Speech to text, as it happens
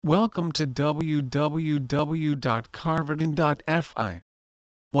Welcome to www.karvaton.fi.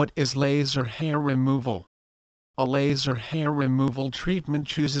 What is laser hair removal? A laser hair removal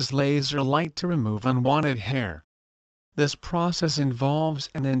treatment uses laser light to remove unwanted hair. This process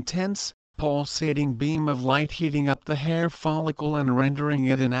involves an intense, pulsating beam of light heating up the hair follicle and rendering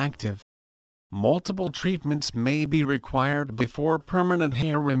it inactive. Multiple treatments may be required before permanent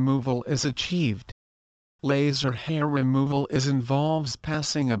hair removal is achieved. Laser hair removal involves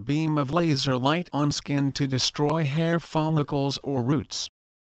passing a beam of laser light on skin to destroy hair follicles or roots.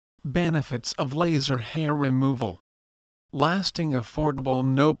 Benefits of laser hair removal: lasting, affordable,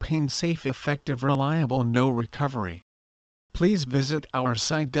 no pain, safe, effective, reliable, no recovery. Please visit our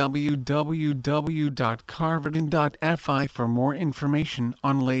site www.karvaton.fi for more information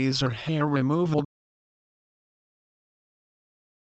on laser hair removal.